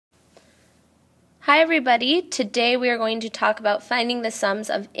Hi everybody, today we are going to talk about finding the sums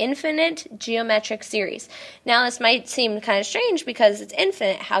of infinite geometric series. Now this might seem kind of strange because it's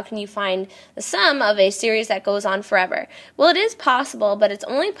infinite. How can you find the sum of a series that goes on forever? Well, it is possible, but it's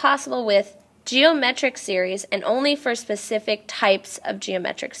only possible with geometric series and only for specific types of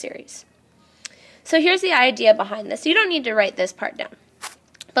geometric series. So here's the idea behind this. You don't need to write this part down.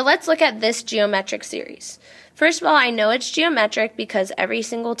 But let's look at this geometric series. First of all, I know it's geometric because every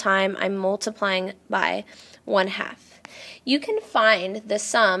single time I'm multiplying by 1/2. You can find the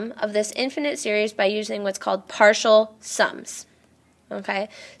sum of this infinite series by using what's called partial sums. Okay?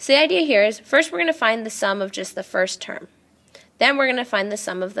 So the idea here is first we're going to find the sum of just the first term. Then we're going to find the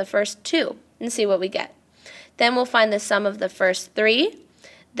sum of the first two and see what we get. Then we'll find the sum of the first three,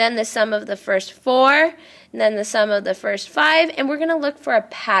 then the sum of the first four, and then the sum of the first five, and we're going to look for a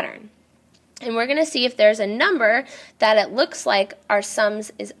pattern. And we're going to see if there's a number that it looks like our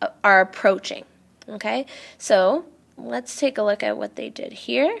sums are approaching. Okay? So let's take a look at what they did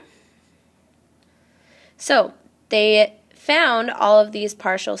here. So they found all of these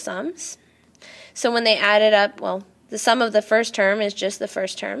partial sums. So when they added up, well, the sum of the first term is just the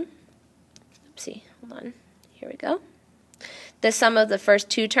first term. Oopsie, hold on. Here we go. The sum of the first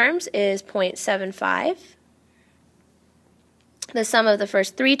two terms is 0.75. The sum of the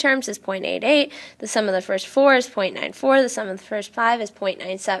first three terms is 0.88. The sum of the first four is 0.94. The sum of the first five is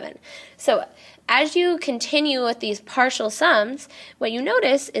 0.97. So as you continue with these partial sums, what you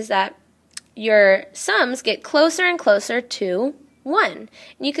notice is that your sums get closer and closer to 1. And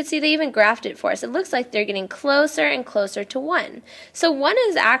you can see they even graphed it for us. It looks like they're getting closer and closer to 1. So 1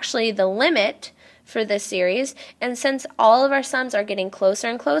 is actually the limit for this series, and since all of our sums are getting closer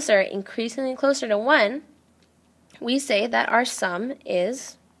and closer, increasingly closer to 1, we say that our sum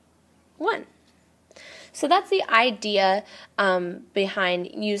is 1. So that's the idea behind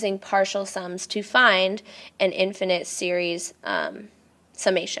using partial sums to find an infinite series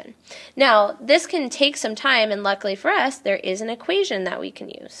summation. Now, this can take some time, and luckily for us, there is an equation that we can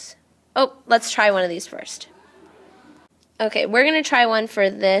use. Oh, let's try one of these first. Okay, we're going to try one for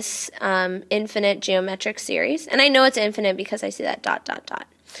this infinite geometric series. And I know it's infinite because I see that dot, dot, dot.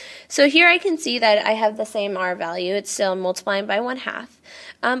 So here I can see that I have the same r value. It's still multiplying by 1/2.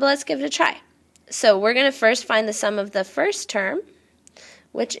 But let's give it a try. So we're going to first find the sum of the first term,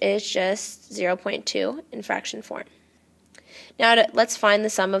 which is just 0.2 in fraction form. Now let's find the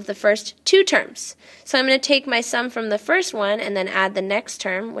sum of the first two terms. So I'm going to take my sum from the first one and then add the next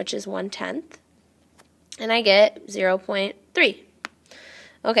term, which is 1/10. And I get 0.3.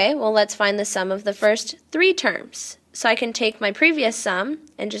 Okay, well let's find the sum of the first three terms. So I can take my previous sum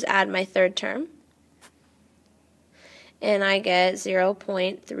and just add my third term. And I get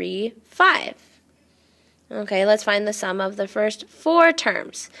 0.35. Okay, let's find the sum of the first four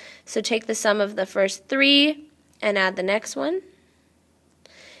terms. So take the sum of the first three and add the next one.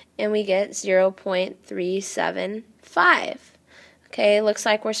 And we get 0.375. Okay, looks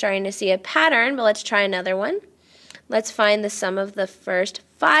like we're starting to see a pattern, but let's try another one. Let's find the sum of the first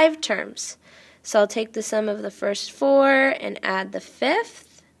five terms. So I'll take the sum of the first four and add the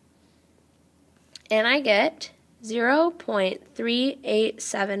fifth, and I get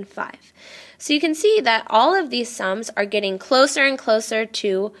 0.3875. So you can see that all of these sums are getting closer and closer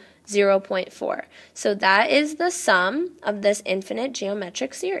to 0.4. So that is the sum of this infinite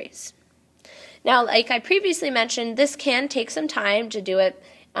geometric series. Now, like I previously mentioned, this can take some time to do it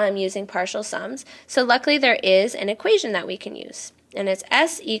using partial sums. So luckily there is an equation that we can use. And it's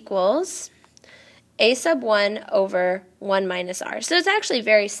S equals a sub 1 over 1 minus r. So it's actually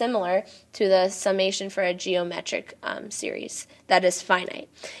very similar to the summation for a geometric series that is finite.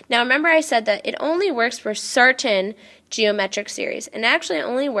 Now remember I said that it only works for certain geometric series. And actually it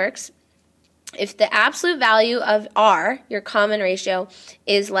only works if the absolute value of r, your common ratio,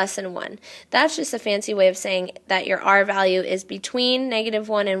 is less than 1. That's just a fancy way of saying that your r value is between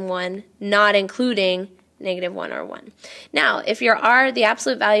 -1 and 1, not including -1 or 1. Now, if your r, the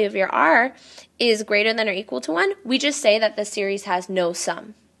absolute value of your r, is greater than or equal to 1, we just say that the series has no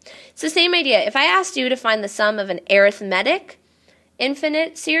sum. It's the same idea. If I asked you to find the sum of an arithmetic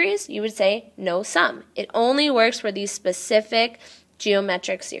infinite series, you would say no sum. It only works for these specific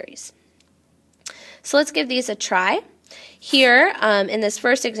geometric series. So let's give these a try. Here, in this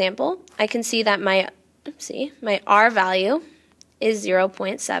first example, I can see that my r value is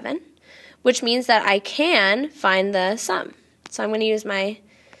 0.7, which means that I can find the sum. So I'm going to use my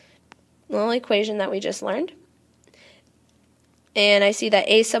little equation that we just learned. And I see that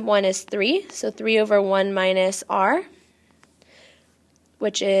a sub 1 is 3, so 3 over 1 minus r,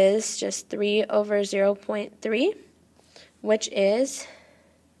 which is just 3 over 0.3, which is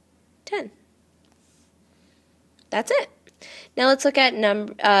 10. That's it. Now let's look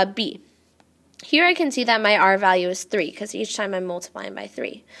at B. Here I can see that my R value is 3 because each time I'm multiplying by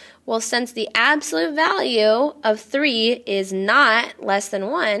 3. Well, since the absolute value of 3 is not less than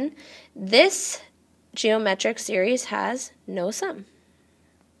 1, this geometric series has no sum.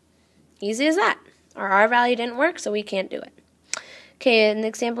 Easy as that. Our R value didn't work, so we can't do it. Okay, in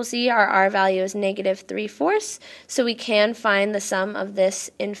example C, our R value is -3/4, so we can find the sum of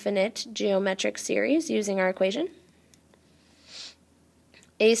this infinite geometric series using our equation.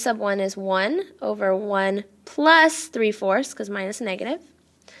 A sub 1 is 1 over 1 plus 3/4, because minus negative,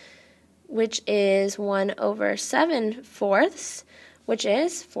 which is 1 over 7/4, which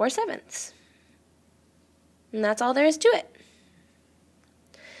is 4/7. And that's all there is to it.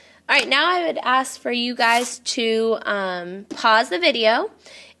 All right, now I would ask for you guys to pause the video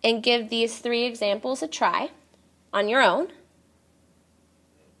and give these 3 examples a try on your own.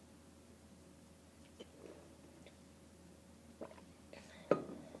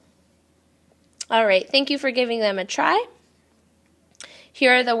 All right, thank you for giving them a try.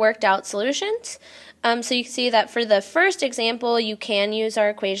 Here are the worked out solutions. So you can see that for the first example, you can use our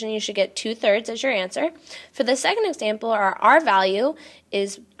equation. You should get 2/3 as your answer. For the second example, our R value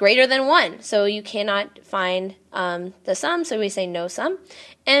is greater than 1, so you cannot find the sum, so we say no sum.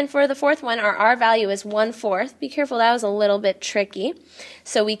 And for the fourth one, our R value is 1/4. Be careful, that was a little bit tricky.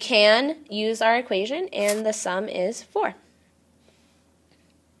 So we can use our equation, and the sum is 4.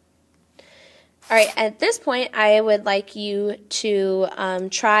 All right, at this point, I would like you to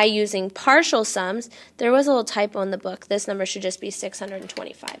try using partial sums. There was a little typo in the book. This number should just be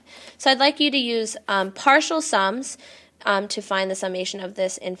 625. So I'd like you to use partial sums to find the summation of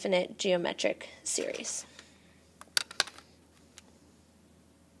this infinite geometric series.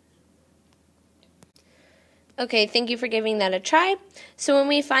 Okay, thank you for giving that a try. So when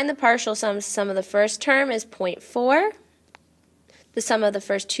we find the partial sums, the sum of the first term is 0.4. The sum of the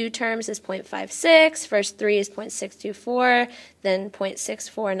first 2 terms is 0.56, first 3 is 0.624, then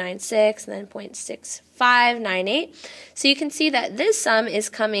 0.6496, and then 0.6598. So you can see that this sum is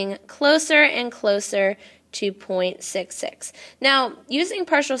coming closer and closer to 0.66. Now, using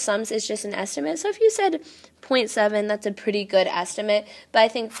partial sums is just an estimate, so if you said 0.7, that's a pretty good estimate, but I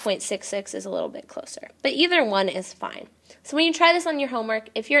think 0.66 is a little bit closer. But either one is fine. So when you try this on your homework,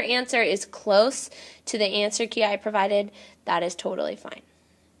 if your answer is close to the answer key I provided, that is totally fine.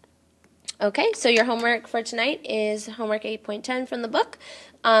 Okay, so your homework for tonight is homework 8.10 from the book,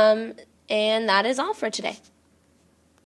 and that is all for today.